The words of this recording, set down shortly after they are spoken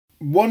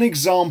One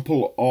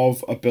example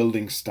of a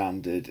building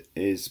standard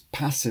is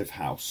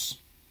Passivhaus,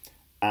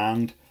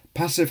 and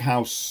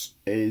Passivhaus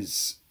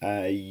is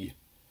a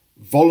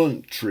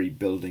voluntary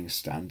building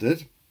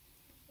standard,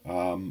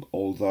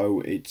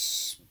 although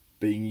it's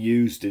being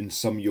used in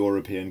some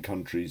European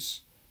countries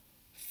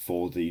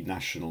for the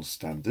national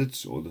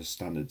standards, or the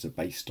standards are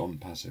based on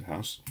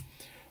Passivhaus.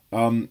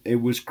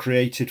 It was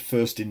created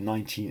first in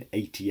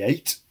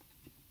 1988,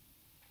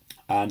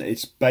 and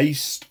it's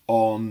based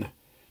on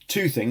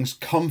two things: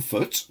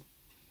 comfort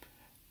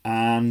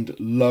and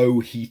low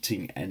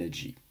heating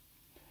energy.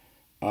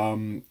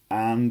 And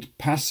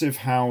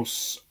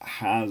Passivhaus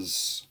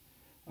has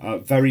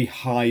very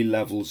high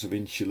levels of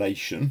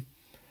insulation,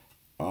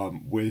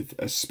 with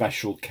a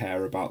special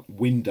care about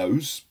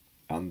windows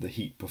and the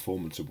heat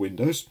performance of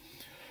windows.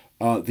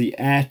 The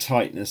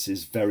airtightness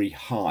is very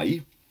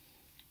high,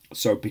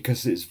 so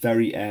because it's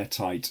very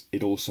airtight,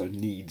 it also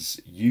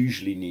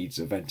usually needs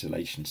a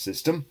ventilation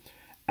system,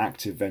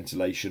 active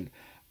ventilation,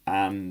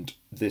 and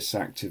this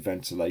active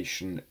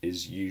ventilation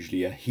is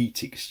usually a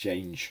heat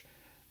exchange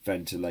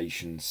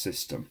ventilation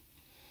system.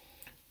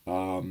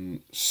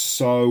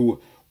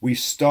 So we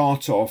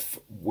start off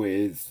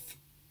with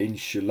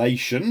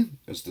insulation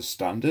as the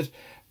standard,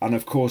 and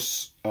of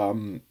course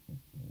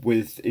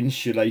with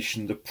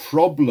insulation the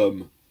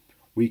problem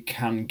we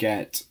can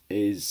get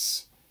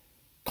is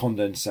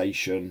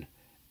condensation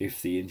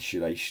if the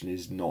insulation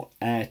is not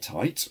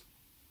airtight.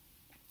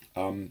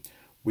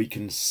 We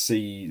can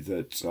see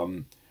that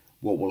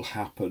what will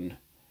happen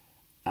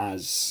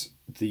as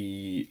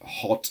the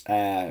hot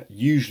air,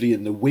 usually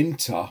in the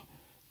winter,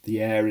 the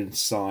air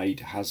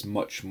inside has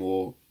much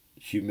more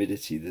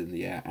humidity than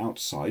the air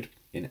outside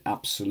in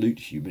absolute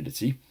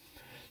humidity.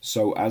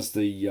 So as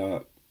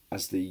the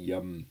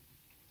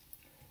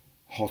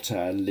hot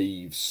air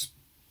leaves,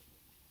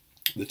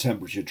 the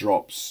temperature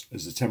drops.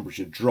 As the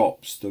temperature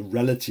drops, the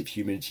relative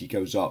humidity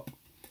goes up,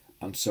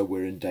 and so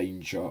we're in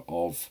danger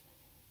of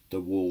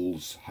the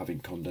walls having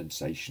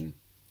condensation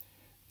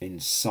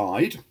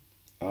inside.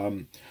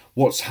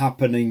 What's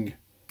happening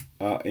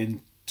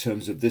in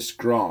terms of this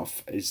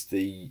graph is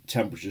the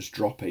temperature's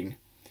dropping,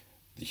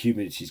 the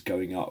humidity's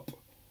going up,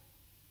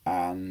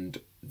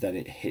 and then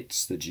it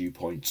hits the dew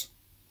point.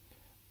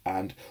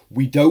 And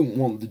we don't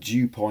want the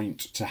dew point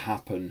to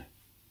happen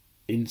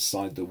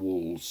inside the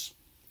walls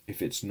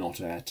if it's not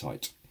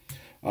airtight.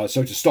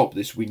 So to stop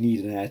this, we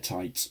need an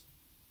airtight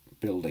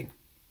building.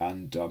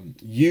 And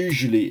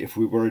usually if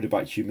we're worried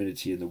about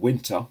humidity in the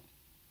winter,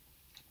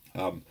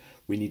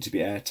 we need to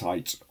be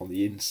airtight on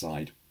the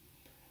inside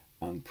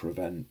and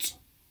prevent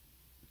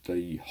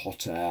the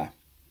hot air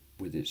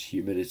with its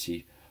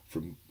humidity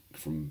from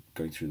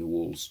going through the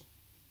walls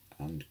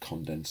and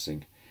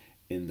condensing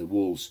in the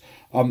walls.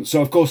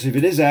 So of course, if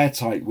it is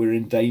airtight, we're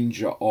in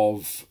danger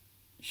of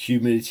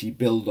humidity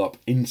build-up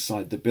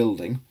inside the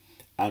building,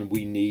 and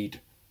we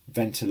need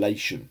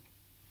ventilation,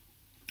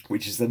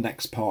 which is the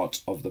next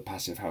part of the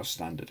Passivhaus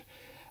standard.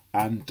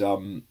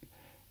 And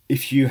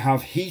if you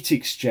have heat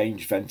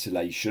exchange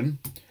ventilation,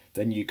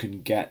 then you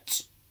can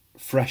get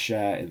fresh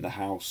air in the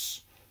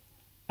house,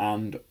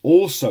 and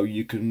also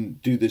you can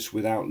do this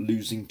without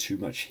losing too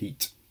much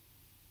heat.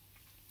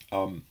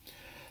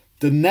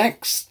 The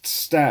next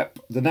step,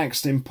 the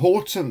next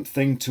important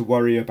thing to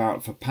worry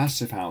about for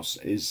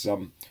Passivhaus is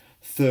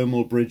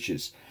thermal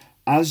bridges.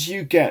 As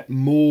you get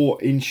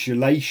more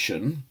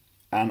insulation,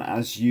 and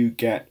as you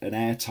get an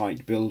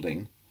airtight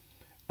building,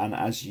 and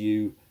as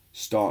you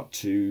start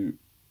to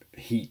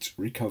heat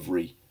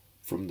recovery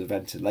from the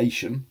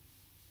ventilation,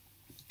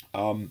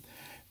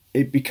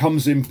 it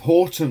becomes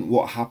important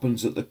what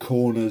happens at the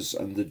corners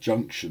and the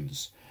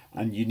junctions,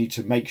 and you need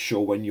to make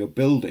sure when you're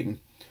building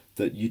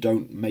that you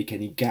don't make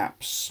any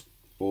gaps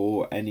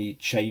or any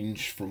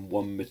change from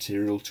one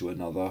material to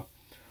another,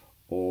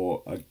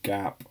 or a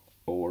gap,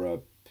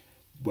 or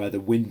where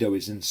the window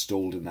is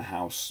installed in the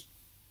house.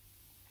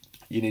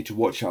 You need to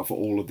watch out for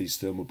all of these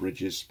thermal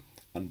bridges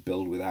and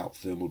build without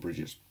thermal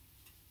bridges.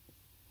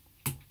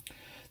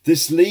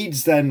 This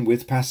leads then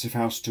with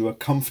Passivhaus to a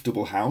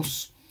comfortable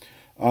house.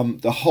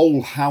 The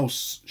whole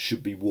house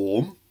should be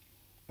warm,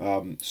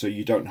 so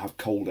you don't have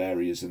cold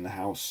areas in the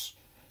house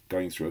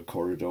going through a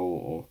corridor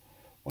or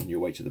on your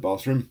way to the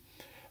bathroom.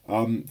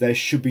 There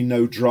should be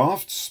no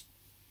drafts.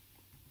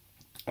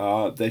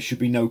 There should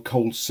be no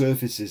cold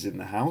surfaces in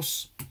the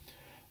house.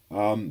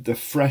 The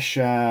fresh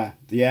air,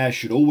 the air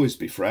should always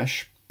be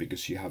fresh,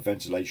 because you have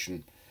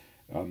ventilation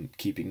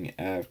keeping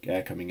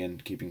air coming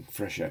in, keeping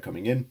fresh air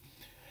coming in.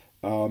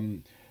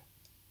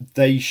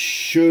 They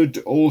should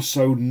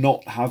also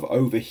not have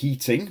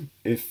overheating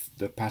if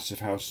the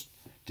Passivhaus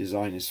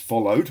design is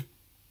followed.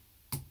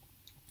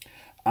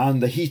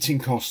 And the heating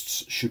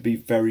costs should be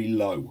very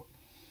low.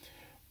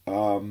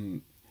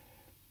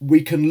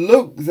 We can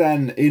look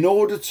then, in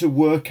order to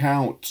work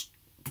out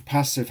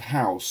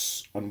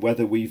Passivhaus and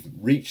whether we've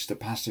reached the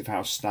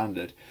Passivhaus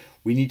standard,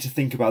 we need to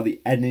think about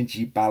the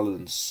energy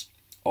balance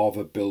of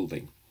a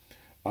building.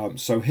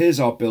 So here's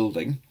our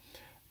building,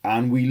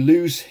 and we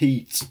lose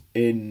heat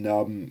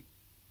in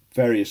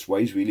various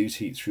ways. We lose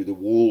heat through the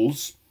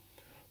walls,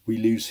 we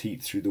lose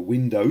heat through the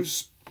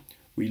windows,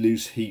 we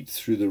lose heat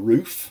through the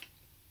roof,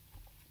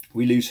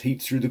 we lose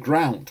heat through the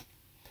ground.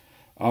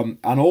 And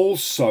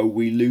also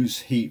we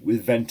lose heat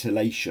with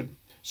ventilation.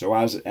 So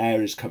as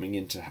air is coming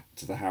into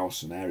the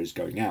house and air is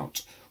going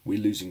out, we're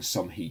losing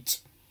some heat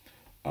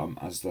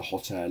as the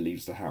hot air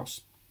leaves the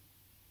house.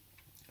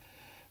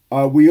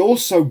 We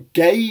also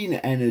gain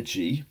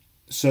energy,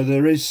 so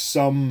there is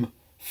some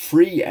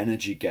free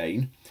energy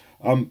gain.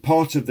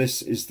 Part of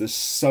this is the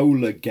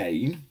solar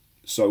gain,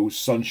 so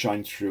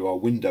sunshine through our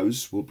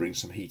windows will bring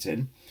some heat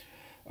in.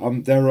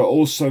 There are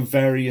also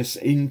various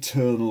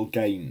internal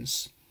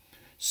gains.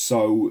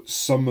 So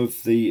some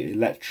of the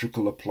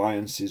electrical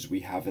appliances we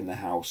have in the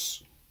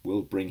house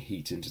will bring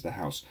heat into the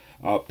house.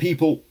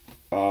 People,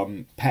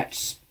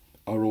 pets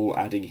are all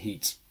adding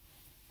heat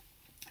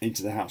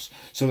into the house.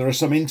 So there are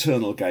some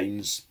internal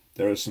gains,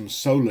 there are some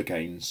solar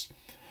gains.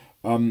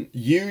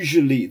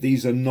 Usually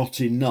these are not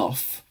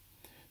enough,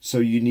 so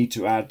you need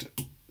to add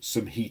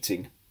some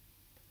heating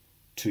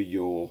to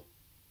your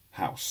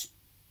house.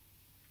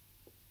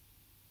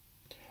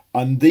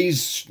 And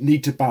these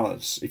need to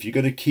balance. If you're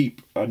going to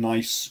keep a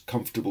nice,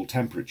 comfortable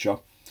temperature,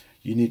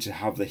 you need to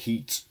have the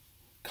heat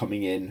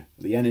coming in,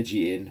 the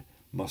energy in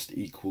must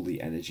equal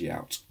the energy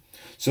out.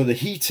 So the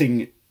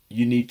heating,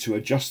 you need to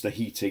adjust the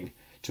heating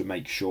to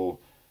make sure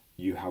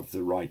you have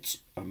the right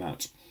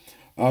amount.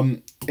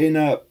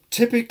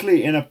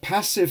 Typically in a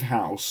passive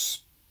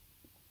house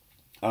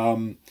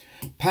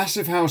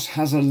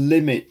has a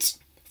limit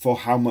for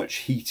how much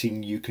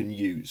heating you can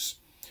use.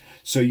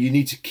 So you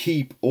need to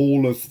keep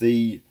all of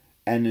the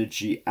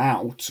energy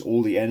out,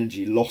 all the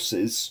energy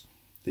losses,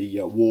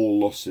 the wall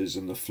losses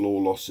and the floor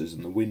losses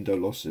and the window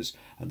losses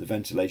and the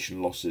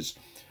ventilation losses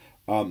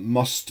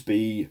must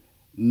be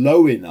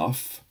low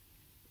enough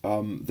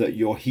that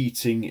your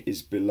heating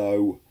is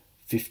below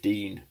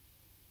 15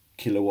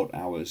 kilowatt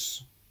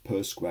hours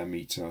per square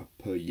meter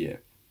per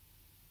year.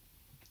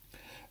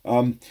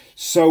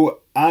 So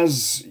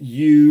as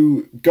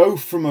you go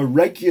from a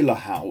regular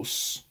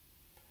house,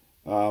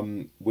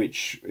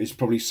 which is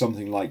probably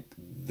something like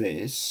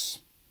this,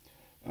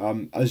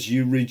 as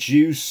you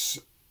reduce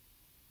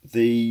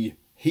the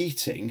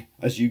heating,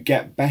 as you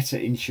get better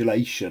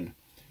insulation,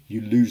 you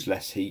lose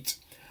less heat.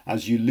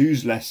 As you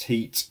lose less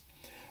heat,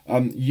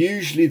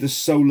 usually the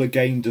solar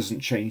gain doesn't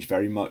change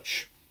very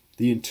much.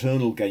 The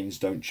internal gains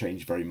don't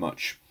change very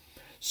much.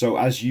 So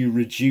as you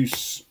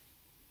reduce,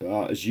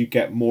 as you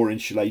get more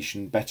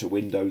insulation, better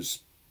windows,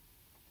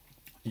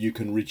 you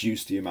can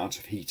reduce the amount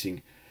of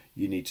heating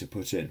you need to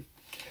put in.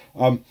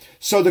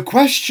 So the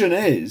question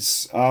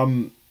is,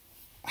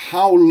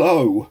 how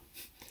low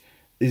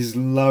is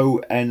low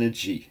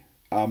energy?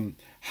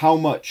 How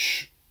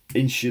much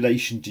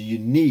insulation do you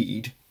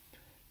need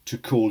to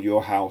call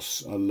your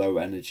house a low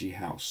energy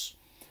house?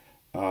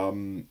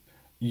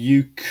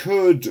 You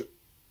could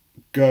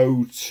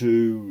go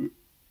to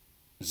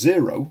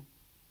 0.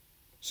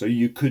 So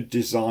you could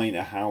design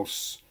a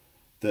house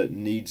that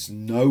needs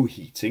no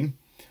heating.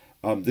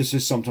 This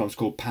is sometimes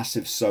called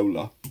passive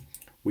solar,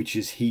 which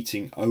is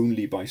heating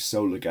only by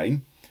solar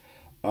gain.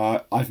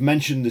 I've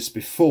mentioned this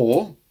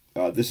before.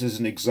 This is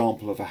an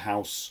example of a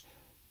house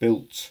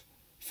built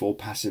for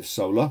passive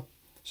solar.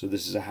 So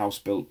this is a house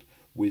built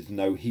with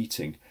no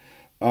heating.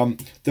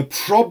 The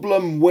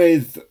problem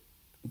with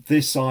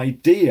this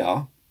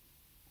idea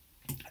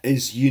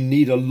is you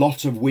need a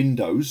lot of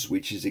windows,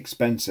 which is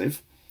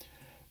expensive.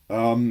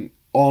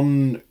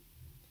 On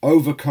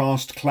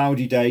overcast,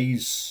 cloudy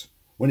days,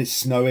 when it's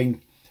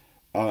snowing,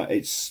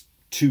 it's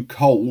too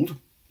cold,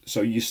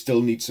 so you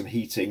still need some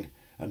heating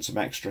and some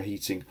extra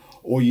heating,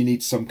 or you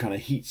need some kind of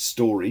heat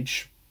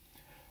storage.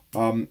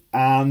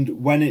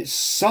 And when it's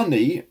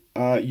sunny,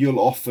 you'll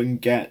often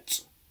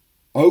get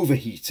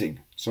overheating,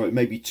 so it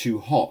may be too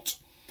hot.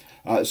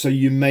 So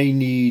you may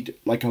need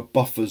like a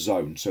buffer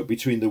zone. So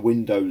between the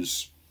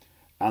windows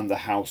and the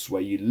house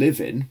where you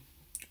live in,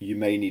 you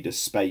may need a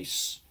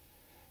space,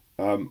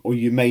 or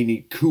you may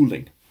need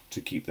cooling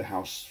to keep the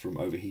house from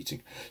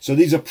overheating. So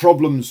these are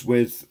problems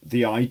with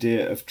the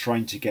idea of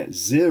trying to get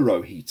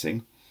zero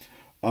heating.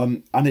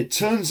 And it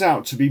turns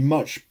out to be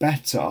much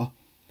better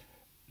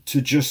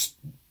to just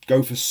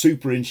go for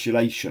super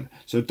insulation.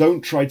 So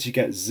don't try to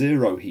get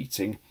zero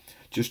heating,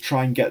 just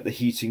try and get the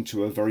heating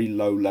to a very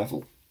low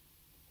level.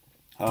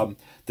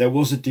 There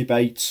was a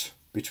debate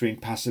between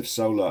passive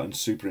solar and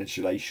super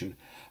insulation,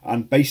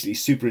 and basically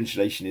super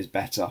insulation is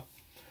better.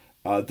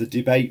 The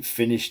debate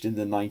finished in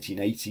the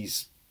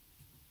 1980s.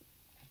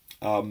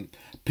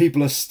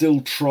 People are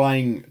still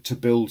trying to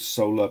build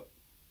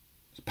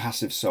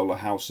passive solar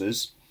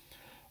houses.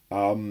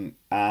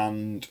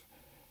 And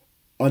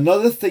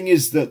another thing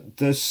is that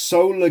the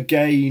solar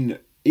gain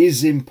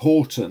is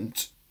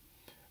important,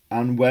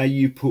 and where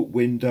you put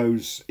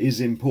windows is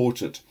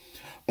important,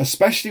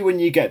 especially when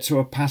you get to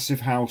a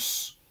passive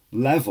house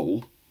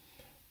level,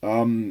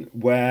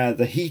 where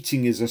the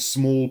heating is a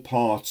small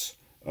part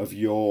of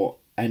your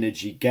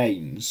energy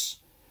gains.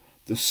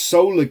 the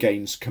solar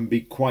gains can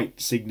be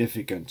quite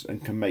significant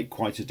and can make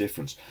quite a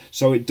difference.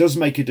 So it does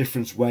make a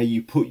difference where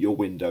you put your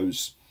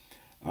windows,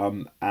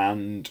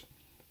 and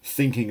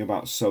thinking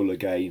about solar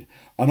gain.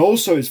 And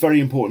also it's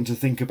very important to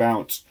think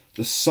about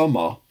the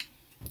summer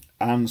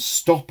and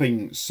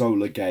stopping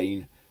solar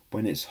gain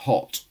when it's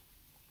hot.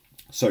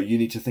 So you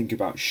need to think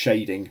about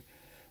shading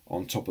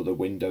on top of the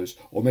windows,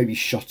 or maybe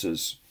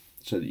shutters,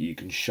 so that you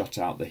can shut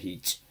out the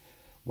heat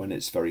when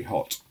it's very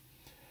hot.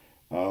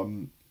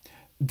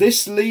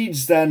 This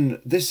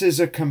is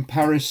a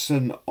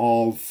comparison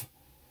of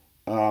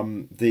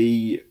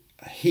the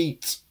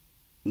heat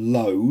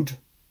load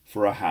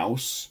for a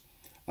house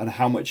and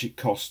how much it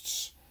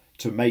costs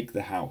to make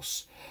the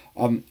house.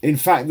 In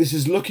fact, this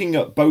is looking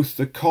at both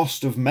the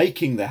cost of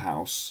making the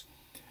house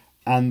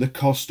and the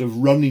cost of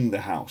running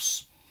the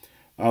house.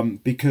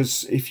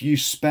 Because if you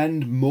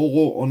spend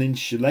more on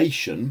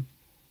insulation,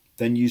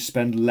 then you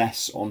spend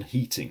less on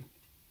heating.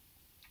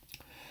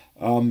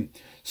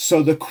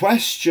 So the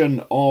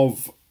question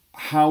of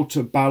how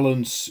to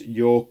balance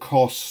your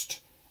cost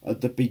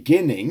at the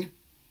beginning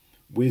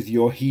with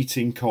your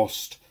heating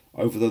cost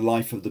over the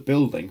life of the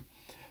building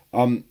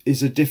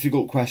is a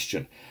difficult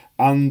question.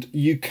 And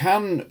you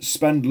can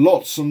spend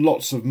lots and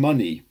lots of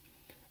money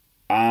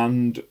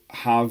and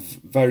have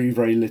very,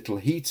 very little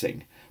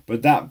heating,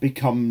 but that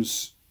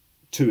becomes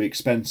too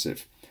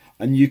expensive.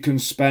 And you can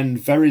spend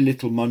very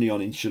little money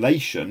on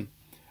insulation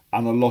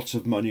and a lot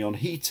of money on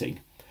heating,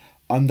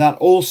 and that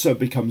also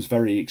becomes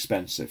very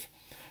expensive.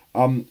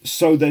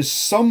 So there's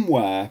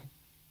somewhere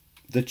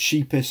the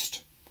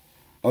cheapest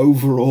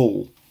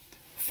overall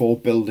for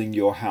building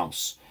your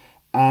house.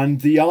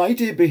 And the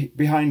idea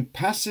behind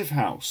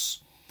Passivhaus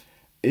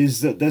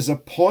is that there's a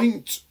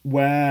point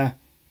where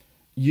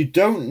you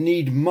don't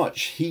need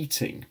much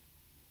heating.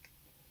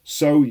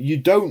 So you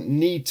don't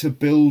need to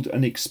build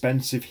an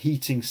expensive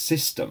heating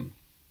system.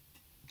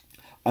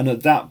 And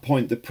at that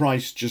point, the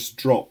price just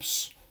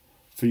drops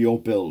for your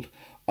build.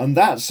 And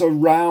that's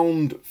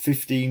around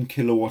 15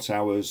 kilowatt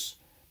hours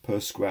per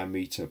square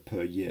meter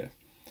per year.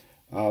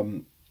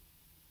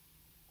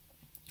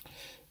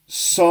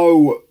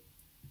 So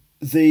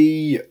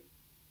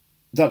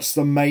that's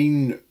the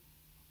main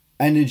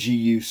energy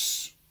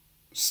use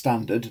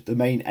standard, the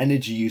main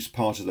energy use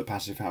part of the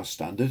Passivhaus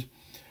standard.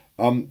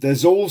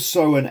 There's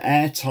also an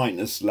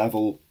airtightness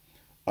level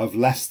of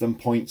less than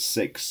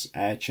 0.6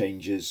 air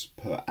changes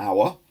per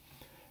hour.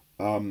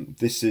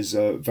 This is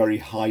a very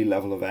high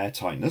level of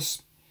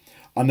airtightness.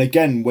 And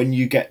again, when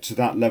you get to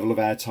that level of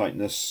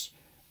airtightness,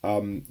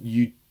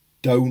 you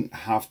don't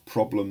have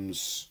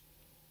problems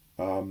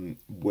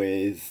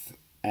with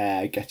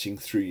air getting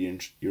through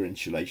your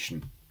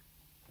insulation.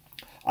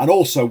 And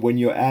also when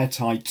you're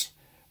airtight,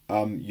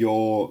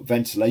 your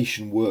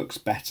ventilation works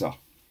better.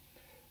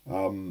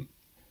 And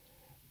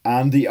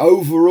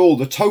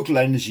the total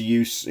energy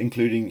use,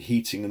 including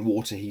heating and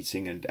water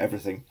heating and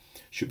everything,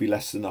 should be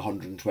less than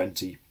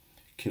 120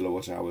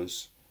 kilowatt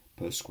hours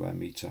per square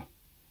meter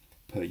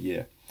per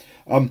year.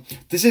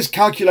 This is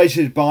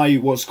calculated by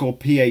what's called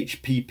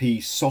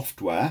PHPP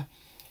software,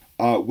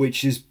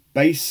 which is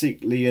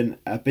basically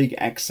a big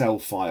Excel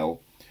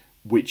file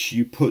which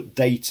you put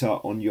data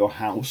on your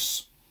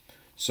house.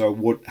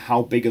 So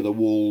how big are the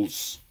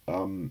walls,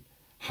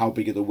 how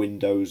big are the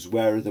windows,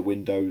 where are the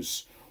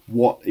windows,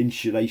 what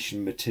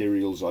insulation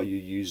materials are you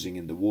using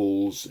in the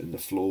walls, in the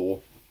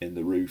floor, in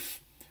the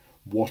roof,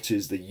 what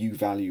is the U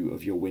value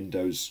of your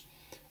windows.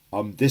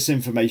 This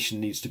information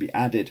needs to be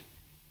added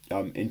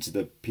into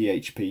the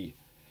PHP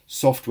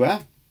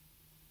software.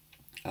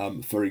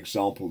 For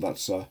example,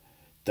 that's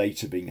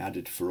data being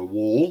added for a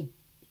wall,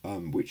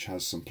 which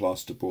has some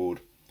plasterboard,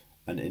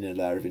 an inner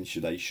layer of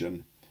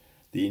insulation.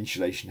 The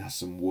insulation has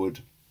some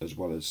wood, as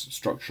well as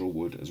structural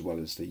wood, as well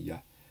as the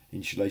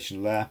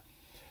insulation layer,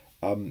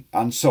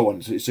 and so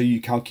on. So you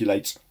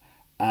calculate,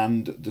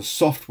 and the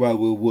software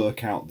will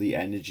work out the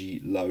energy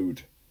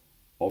load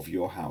of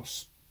your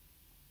house.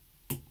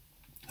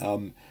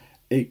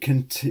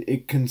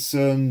 It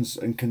concerns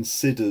and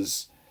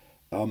considers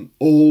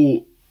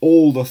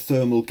all the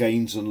thermal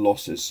gains and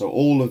losses, so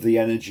all of the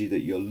energy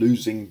that you're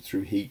losing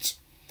through heat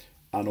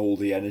and all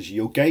the energy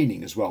you're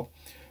gaining as well.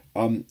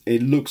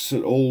 It looks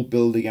at all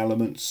building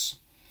elements.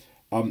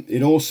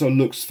 It also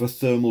looks for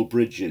thermal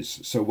bridges.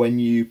 So when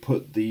you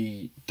put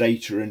the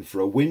data in for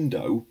a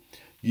window,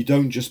 you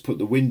don't just put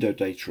the window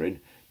data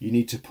in, you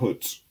need to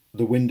put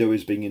the window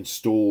is being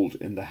installed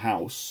in the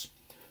house.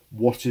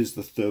 What is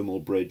the thermal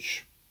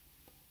bridge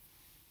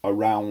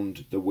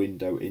around the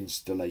window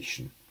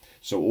installation?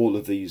 So all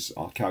of these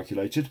are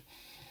calculated.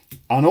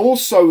 And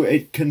also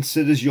it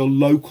considers your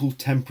local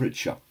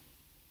temperature.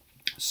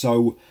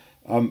 So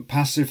a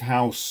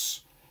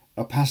Passivhaus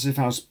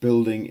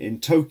building in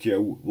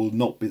Tokyo will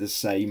not be the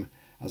same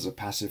as a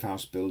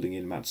Passivhaus building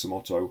in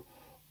Matsumoto,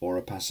 or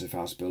a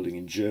Passivhaus building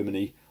in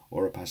Germany,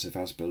 or a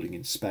Passivhaus building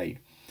in Spain.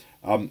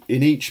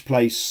 In each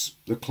place,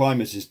 the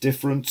climate is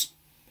different,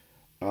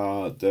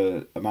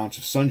 the amount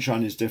of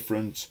sunshine is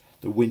different,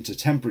 the winter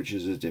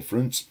temperatures are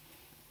different,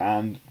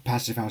 and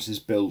Passivhaus is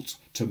built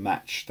to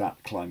match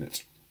that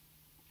climate.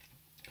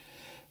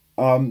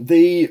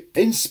 The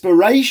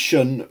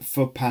inspiration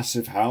for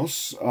Passive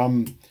House,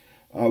 one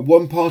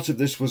part of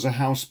this was a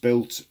house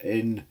built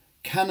in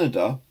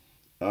Canada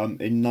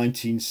in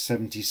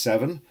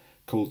 1977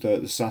 called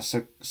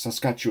the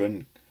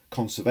Saskatchewan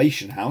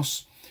Conservation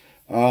House.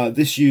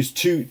 This used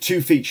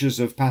two features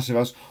of Passive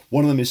House.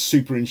 One of them is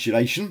super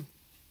insulation.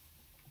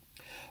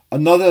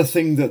 Another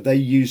thing that they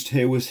used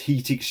here was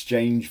heat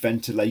exchange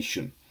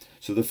ventilation.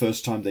 So the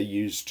first time they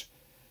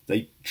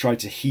tried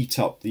to heat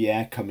up the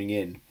air coming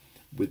in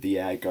with the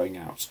air going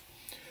out.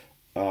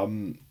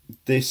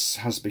 This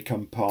has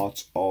become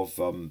part of,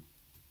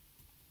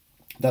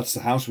 that's the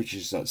house, which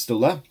is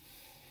still there.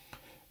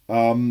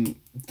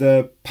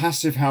 The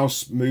Passive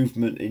House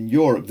movement in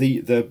Europe,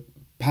 the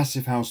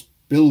Passive House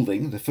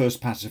building, the first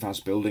Passive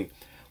House building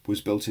was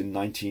built in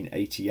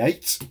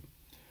 1988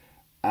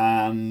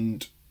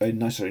 and, in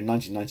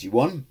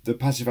 1991. The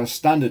Passive House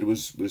standard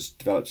was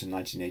developed in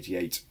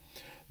 1988.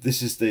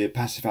 This is the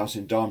Passive House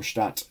in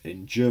Darmstadt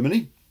in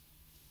Germany.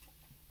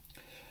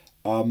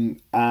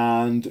 And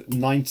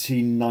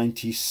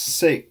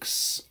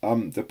 1996,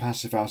 the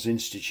Passive House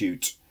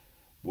Institute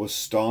was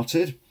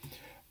started.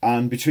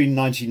 And between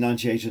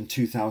 1998 and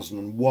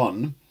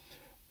 2001,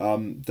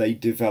 they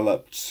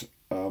developed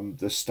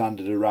the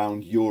standard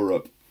around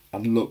Europe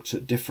and looked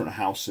at different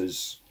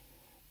houses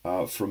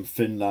from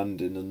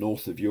Finland in the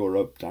north of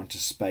Europe down to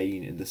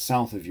Spain in the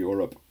south of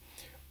Europe,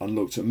 and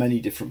looked at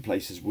many different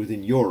places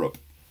within Europe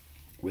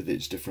with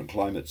its different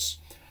climates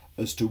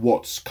as to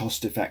what's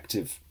cost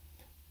effective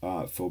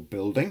for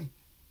building.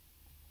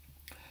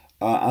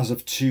 As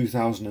of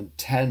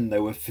 2010,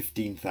 there were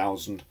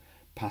 15,000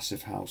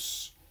 Passive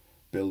House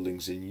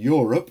buildings in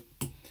Europe.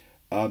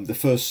 The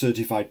first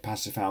certified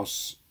Passive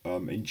House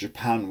in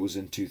Japan was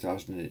in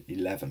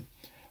 2011,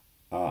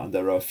 and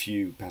there are a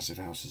few Passive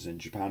Houses in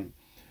Japan.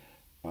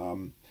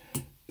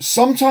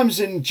 Sometimes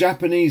in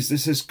Japanese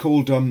this is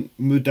called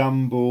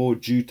mudanbo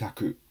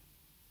jutaku,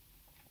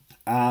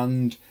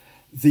 and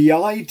the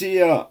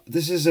idea,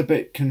 this is a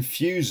bit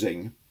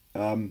confusing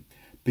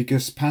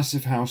because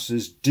Passive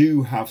Houses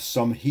do have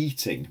some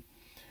heating.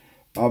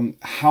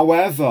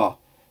 However,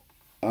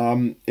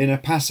 in a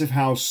Passive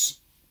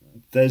House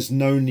there's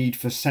no need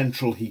for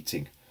central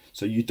heating,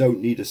 so you don't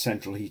need a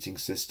central heating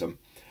system,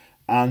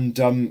 and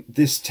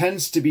this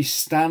tends to be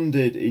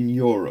standard in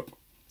Europe,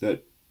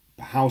 that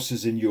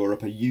houses in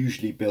Europe are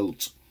usually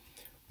built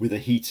with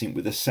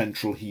a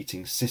central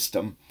heating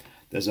system.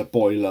 There's a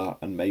boiler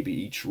and maybe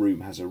each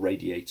room has a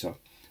radiator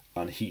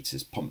and heat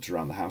is pumped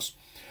around the house.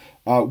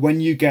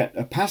 When you get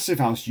a Passive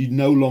House, you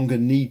no longer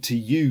need to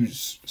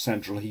use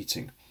central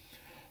heating.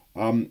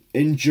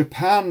 In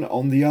Japan,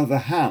 on the other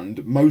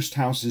hand, most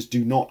houses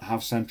do not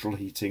have central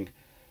heating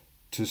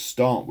to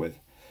start with.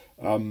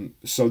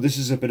 So this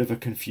is a bit of a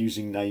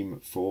confusing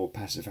name for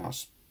Passive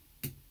House.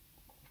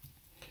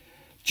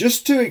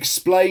 Just to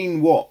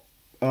explain what,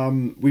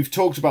 we've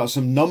talked about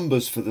some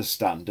numbers for the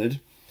standard.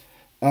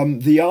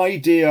 The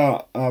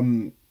idea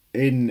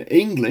in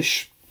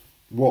English,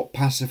 what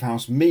Passive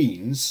House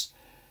means,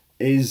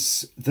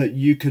 is that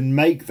you can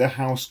make the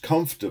house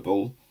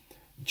comfortable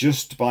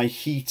just by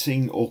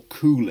heating or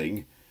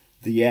cooling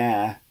the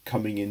air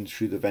coming in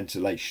through the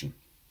ventilation.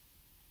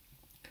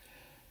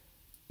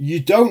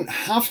 You don't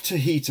have to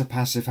heat a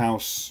Passive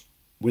House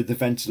with the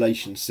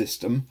ventilation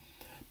system,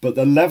 but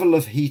the level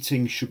of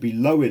heating should be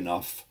low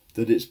enough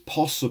that it's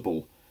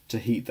possible to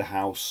heat the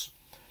house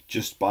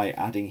just by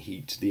adding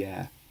heat to the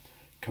air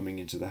coming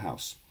into the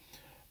house.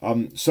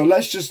 So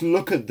let's just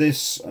look at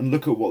this and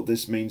look at what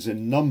this means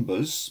in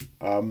numbers.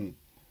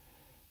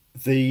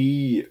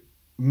 The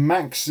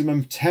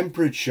maximum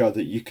temperature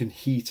that you can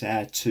heat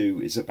air to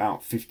is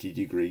about 50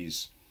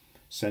 degrees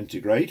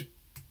centigrade.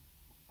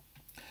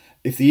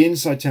 If the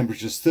inside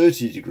temperature is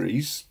 30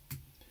 degrees,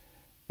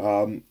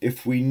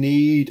 if we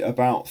need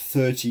about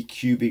 30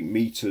 cubic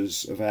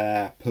meters of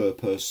air per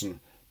person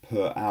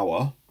per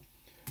hour,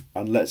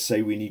 and let's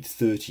say we need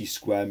 30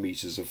 square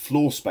meters of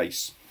floor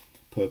space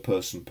per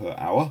person per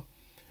hour,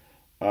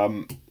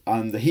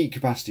 and the heat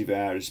capacity of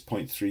air is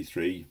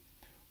 0.33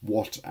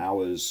 watt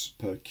hours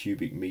per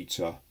cubic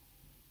meter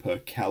per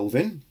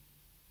Kelvin.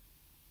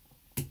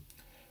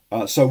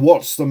 So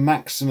what's the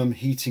maximum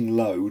heating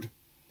load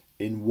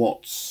in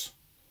watts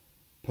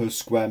per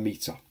square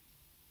meter?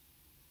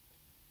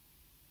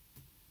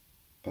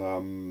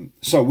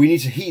 So we need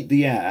to heat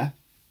the air.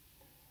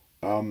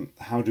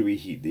 How do we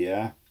heat the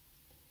air?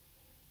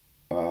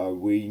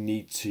 We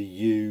need to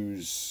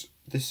use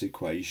this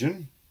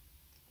equation.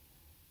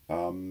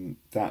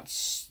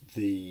 That's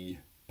the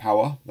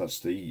power, that's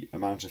the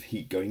amount of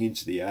heat going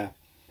into the air,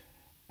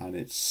 and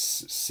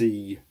it's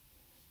C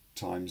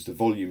times the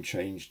volume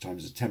change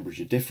times the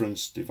temperature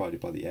difference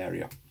divided by the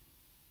area,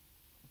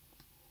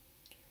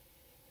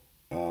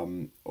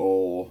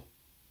 or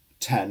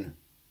 10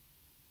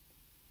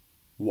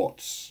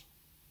 watts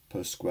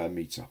per square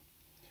meter.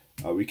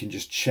 We can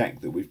just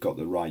check that we've got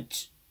the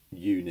right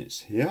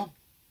units here.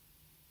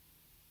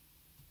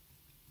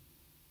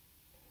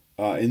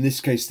 In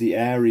this case, the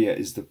area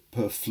is the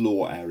per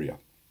floor area.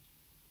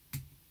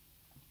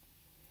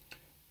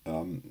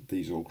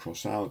 these all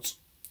cross out,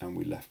 and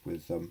we're left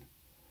with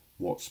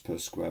watts per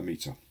square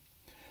metre.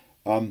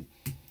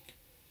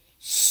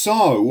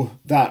 So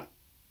that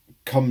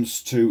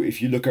comes to,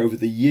 if you look over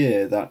the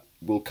year, that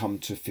will come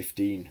to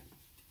 15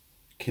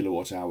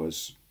 kilowatt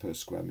hours per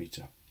square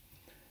metre.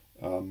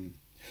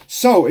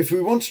 So if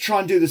we want to try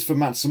and do this for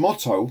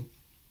Matsumoto,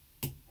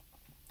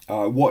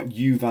 what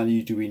U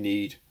value do we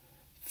need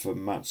for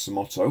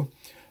Matsumoto?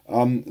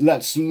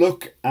 Let's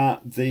look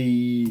at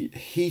the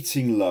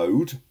heating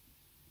load.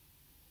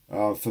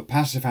 For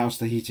Passivhaus,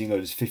 the heating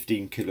load is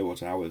 15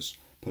 kilowatt hours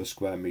per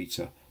square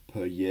metre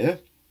per year.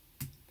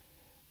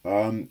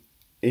 In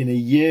a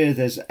year,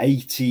 there's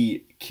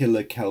 80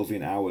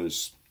 kilokelvin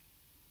hours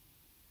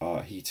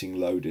heating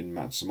load in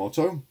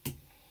Matsumoto.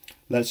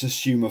 Let's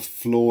assume a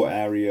floor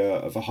area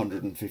of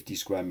 150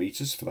 square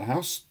metres for the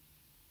house.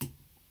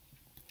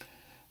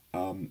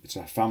 It's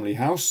a family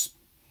house.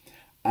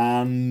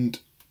 And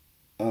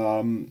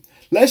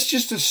let's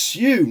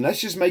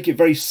just make it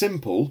very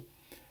simple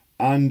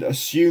and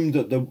assume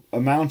that the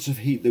amount of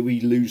heat that we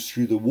lose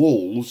through the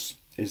walls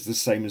is the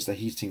same as the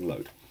heating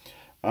load.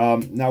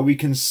 Now we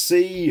can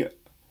see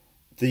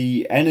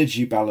the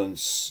energy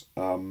balance,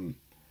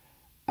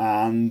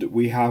 and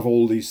we have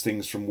all these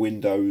things from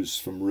windows,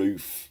 from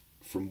roof,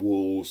 from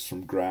walls,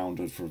 from ground,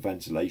 and from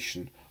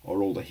ventilation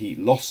are all the heat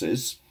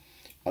losses,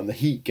 and the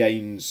heat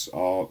gains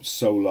are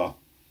solar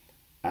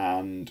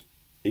and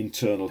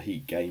internal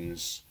heat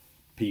gains,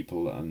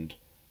 people and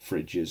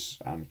fridges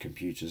and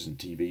computers and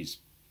TVs,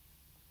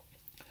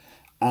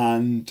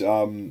 and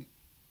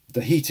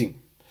the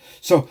heating.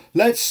 So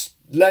let's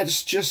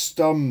just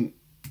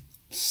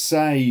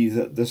say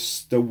that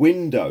the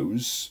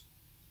windows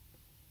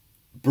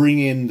bring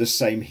in the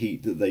same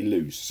heat that they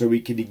lose, so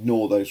we can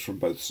ignore those from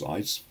both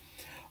sides.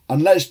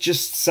 And let's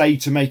just say,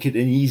 to make it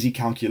an easy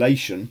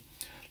calculation,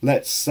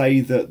 let's say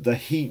that the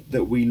heat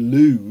that we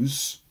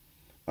lose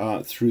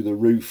through the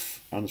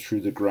roof and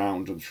through the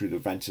ground and through the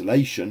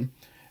ventilation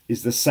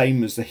is the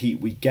same as the heat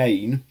we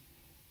gain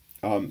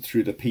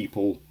through the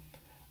people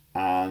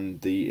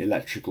and the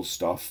electrical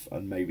stuff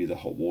and maybe the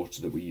hot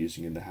water that we're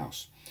using in the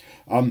house.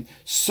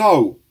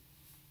 So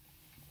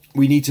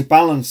we need to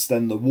balance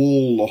then the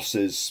wall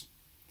losses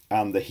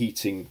and the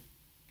heating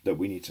that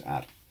we need to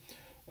add.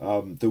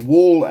 The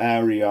wall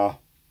area,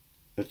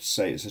 let's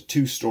say it's a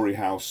 2-storey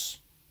house,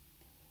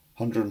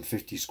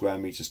 150 square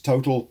metres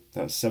total,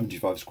 that's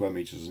 75 square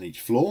metres on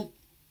each floor.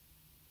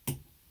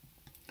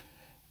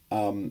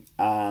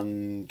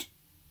 And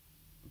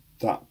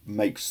that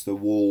makes the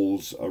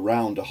walls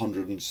around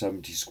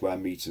 170 square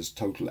metres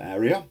total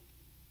area.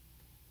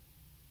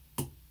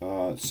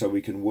 So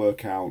we can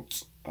work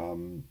out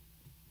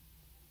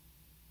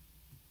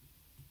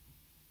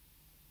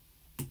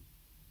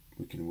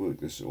we can work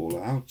this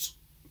all out.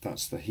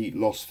 That's the heat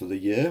loss for the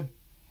year.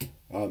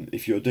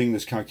 If you're doing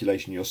this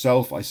calculation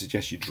yourself, I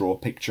suggest you draw a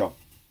picture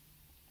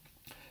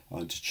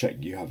to check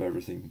you have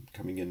everything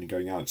coming in and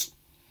going out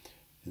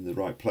in the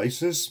right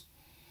places.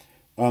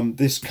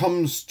 This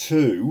comes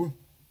to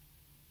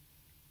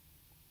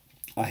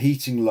a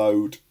heating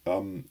load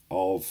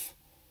of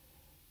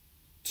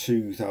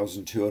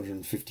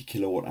 2,250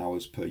 kilowatt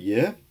hours per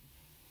year.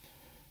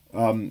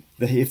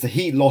 If the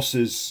heat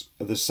losses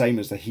are the same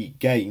as the heat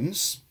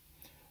gains,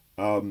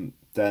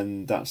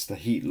 then that's the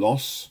heat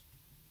loss,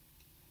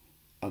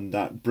 and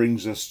that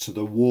brings us to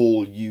the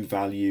wall U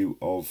value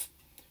of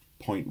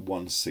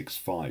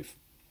 0.165.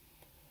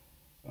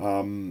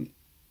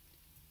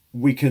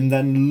 We can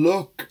then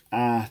look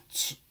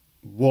at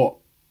what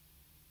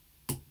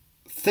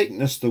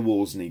thickness the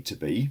walls need to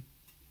be,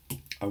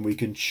 and we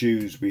can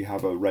choose. We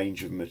have a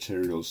range of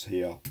materials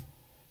here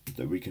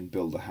that we can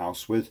build the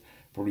house with.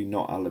 Probably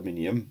not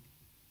aluminium.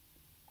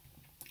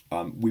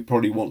 We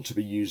probably want to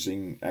be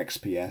using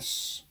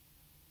XPS,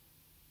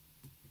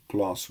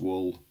 glass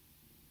wool.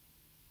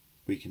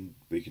 We can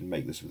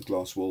make this with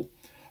glass wool,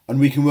 and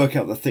we can work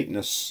out the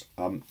thickness.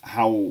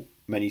 How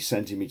many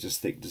centimeters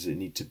thick does it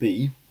need to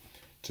be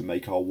to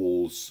make our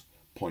walls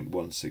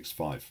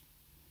 0.165?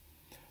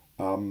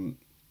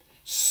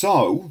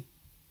 So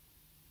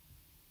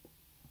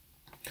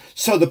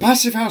the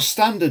Passivhaus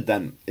standard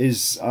then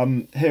is,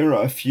 here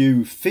are a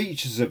few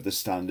features of the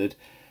standard.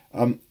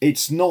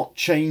 It's not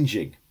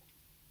changing.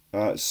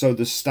 So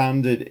the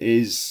standard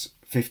is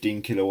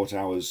 15 kilowatt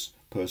hours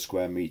per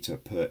square metre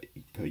per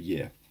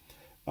year.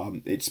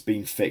 It's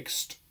been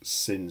fixed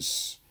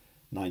since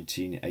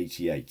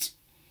 1988.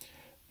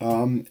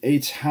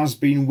 It has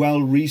been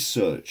well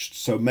researched,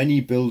 so many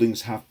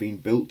buildings have been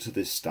built to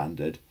this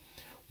standard.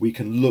 We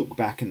can look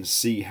back and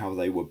see how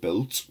they were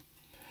built,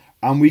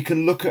 and we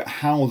can look at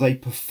how they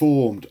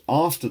performed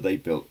after they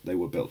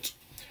were built.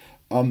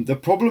 The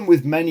problem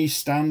with many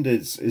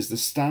standards is the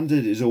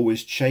standard is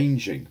always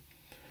changing,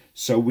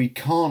 so we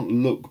can't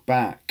look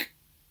back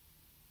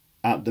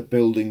at the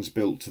buildings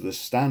built to the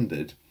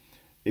standard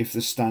if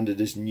the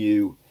standard is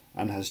new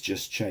and has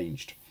just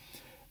changed.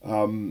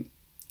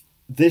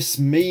 This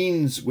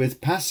means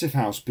with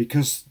Passivhaus,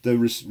 because the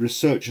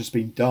research has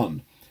been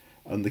done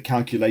and the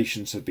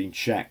calculations have been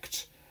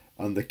checked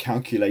and the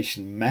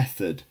calculation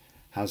method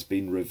has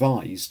been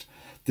revised,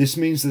 this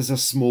means there's a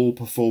small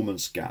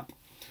performance gap.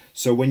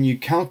 So when you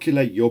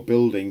calculate your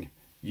building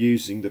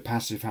using the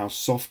Passivhaus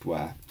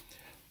software,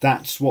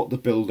 that's what the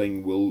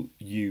building will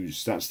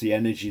use. That's the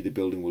energy the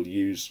building will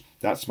use.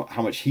 That's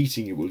how much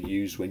heating it will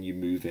use when you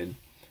move in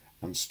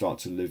and start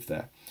to live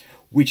there,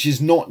 which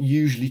is not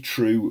usually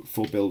true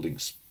for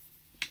buildings.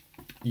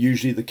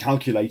 Usually the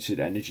calculated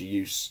energy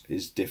use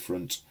is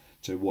different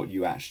to what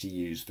you actually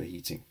use for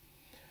heating.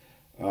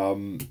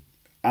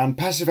 And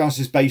Passivhaus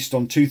is based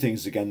on two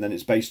things again. Then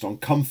it's based on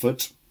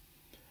comfort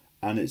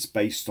and it's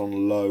based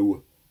on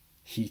low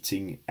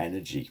heating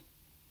energy.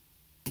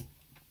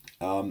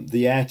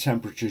 The air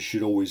temperature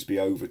should always be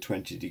over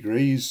 20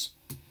 degrees.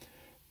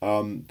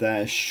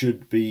 There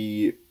should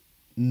be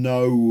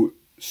no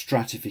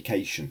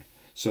stratification.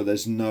 So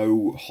there's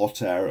no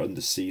hot air under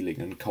the ceiling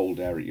and cold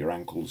air at your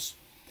ankles.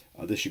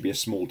 There should be a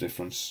small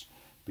difference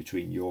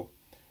between your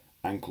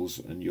ankles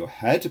and your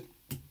head.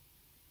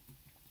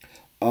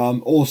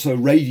 Also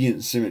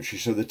radiant symmetry,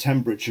 so the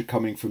temperature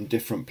coming from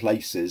different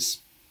places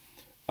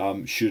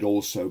should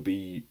also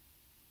be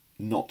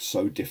not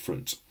so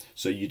different.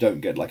 So you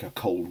don't get like a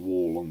cold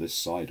wall on this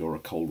side or a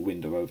cold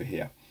window over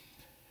here.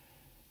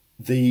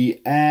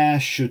 The air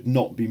should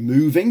not be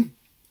moving.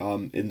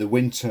 In the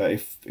winter,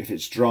 if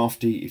it's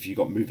drafty, if you've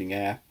got moving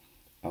air,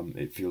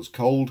 it feels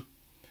cold.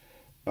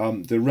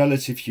 The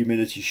relative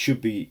humidity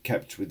should be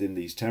kept within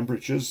these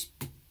temperatures.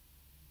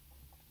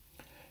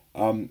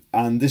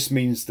 And this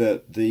means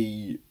that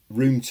the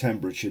room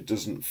temperature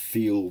doesn't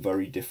feel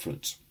very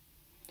different.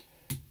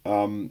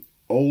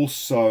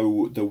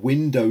 Also, the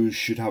windows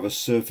should have a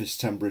surface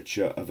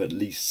temperature of at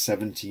least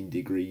 17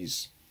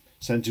 degrees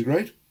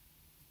centigrade.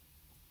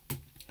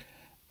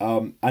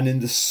 And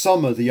in the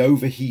summer, the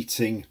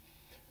overheating,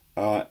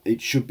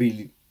 it should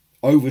be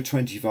over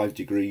 25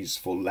 degrees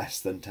for less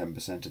than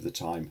 10% of the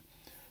time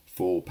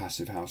for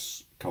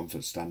Passivhaus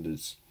comfort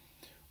standards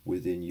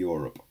within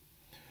Europe.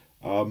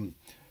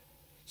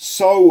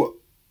 So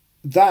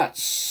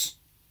that's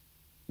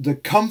the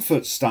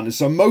comfort standard.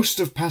 So most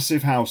of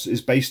Passivhaus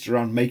is based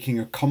around making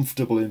a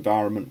comfortable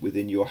environment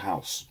within your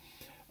house.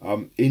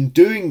 In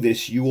doing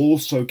this, you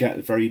also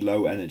get very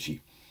low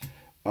energy.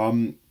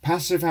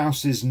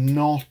 Passivhaus is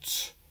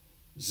not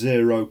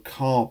zero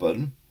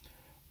carbon.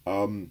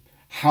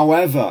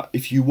 However,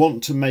 if you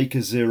want to make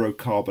a zero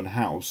carbon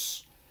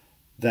house,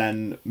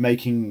 then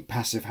making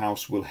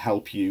Passivhaus will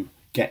help you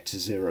get to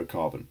zero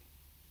carbon.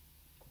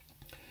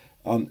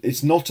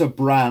 It's not a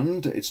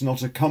brand, it's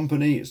not a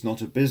company, it's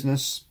not a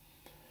business,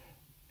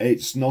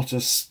 it's not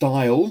a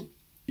style.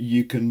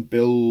 You can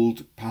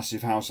build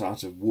Passivhaus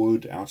out of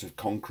wood, out of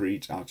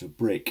concrete, out of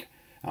brick,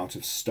 out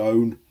of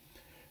stone.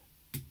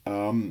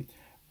 And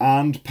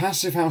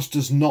Passivhaus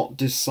does not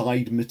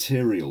decide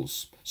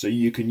materials, so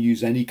you can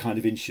use any kind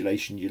of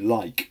insulation you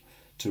like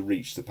to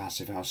reach the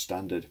Passivhaus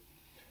standard.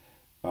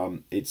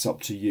 It's up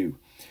to you.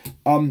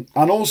 And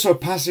also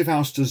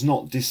Passivhaus does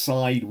not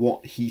decide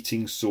what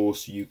heating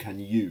source you can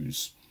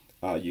use.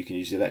 You can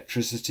use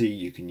electricity,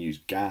 you can use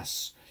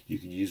gas, you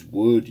can use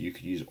wood, you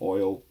can use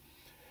oil.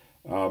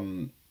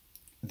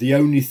 The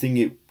only thing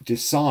it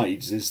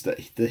decides is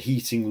that the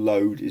heating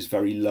load is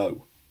very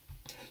low.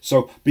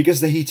 So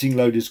because the heating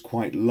load is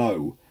quite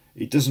low,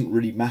 it doesn't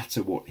really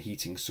matter what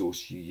heating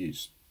source you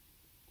use.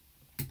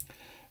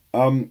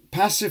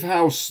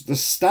 Passivhaus, the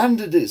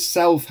standard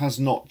itself has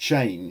not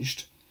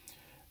changed.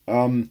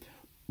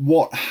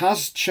 What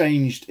has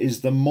changed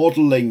is the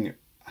modelling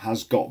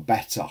has got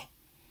better.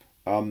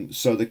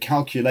 So the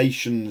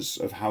calculations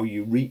of how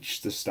you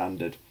reach the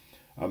standard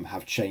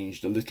have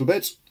changed a little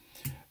bit.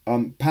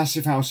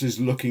 Passivhaus is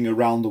looking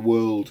around the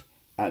world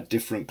at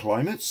different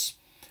climates.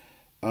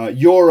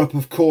 Europe,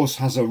 of course,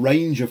 has a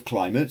range of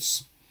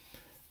climates,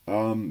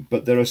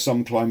 but there are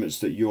some climates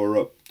that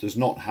Europe does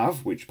not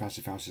have, which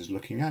Passivhaus is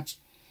looking at.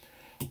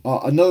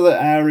 Another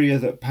area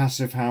that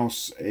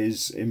Passivhaus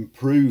is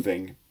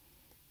improving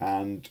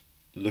and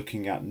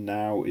looking at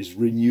now is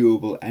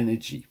renewable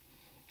energy.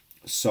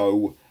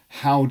 So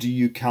how do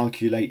you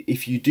calculate,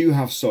 if you do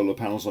have solar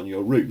panels on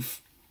your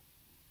roof,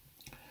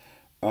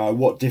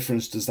 what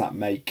difference does that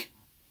make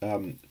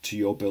to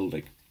your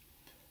building?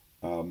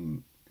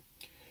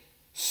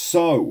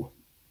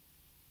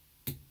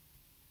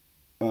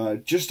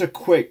 Just a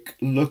quick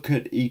look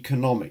at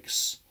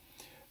economics.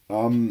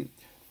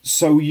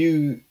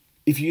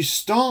 If you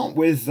start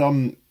with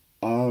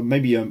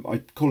maybe I'm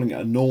calling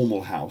it a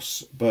normal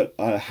house, but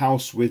a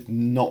house with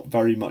not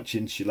very much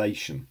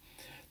insulation,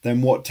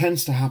 then what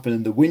tends to happen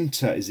in the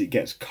winter is it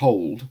gets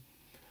cold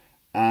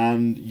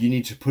and you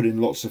need to put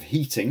in lots of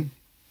heating,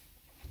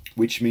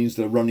 which means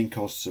the running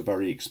costs are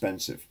very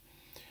expensive.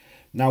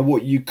 Now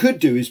what you could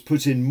do is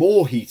put in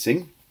more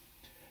heating,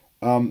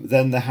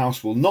 then the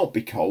house will not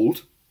be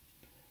cold,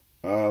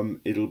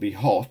 it'll be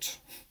hot,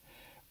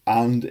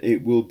 and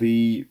it will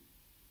be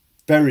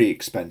very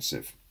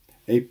expensive.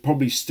 It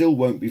probably still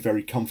won't be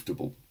very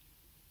comfortable.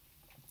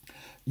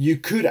 You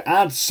could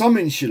add some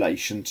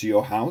insulation to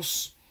your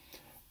house.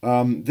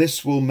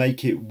 This will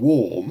make it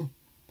warm.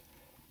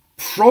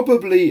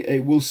 Probably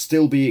it will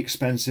still be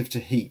expensive to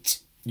heat.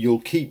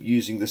 You'll keep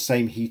using the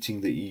same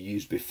heating that you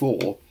used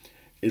before.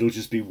 It'll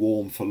just be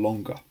warm for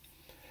longer.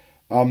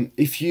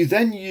 If you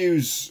then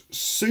use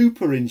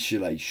super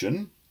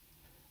insulation,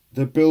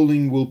 the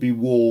building will be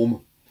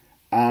warm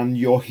and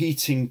your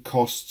heating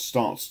cost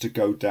starts to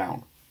go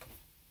down.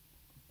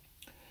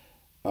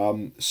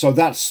 So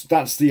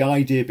that's the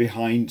idea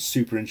behind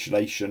super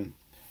insulation,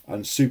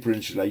 and super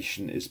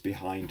insulation is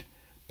behind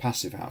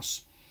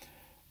Passivhaus.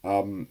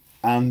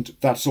 And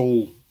that's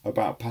all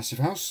about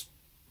Passivhaus.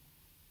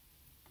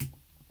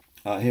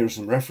 Here are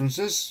some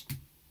references.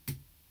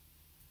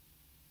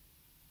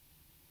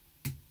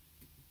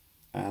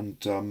 And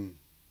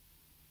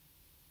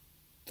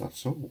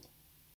that's all.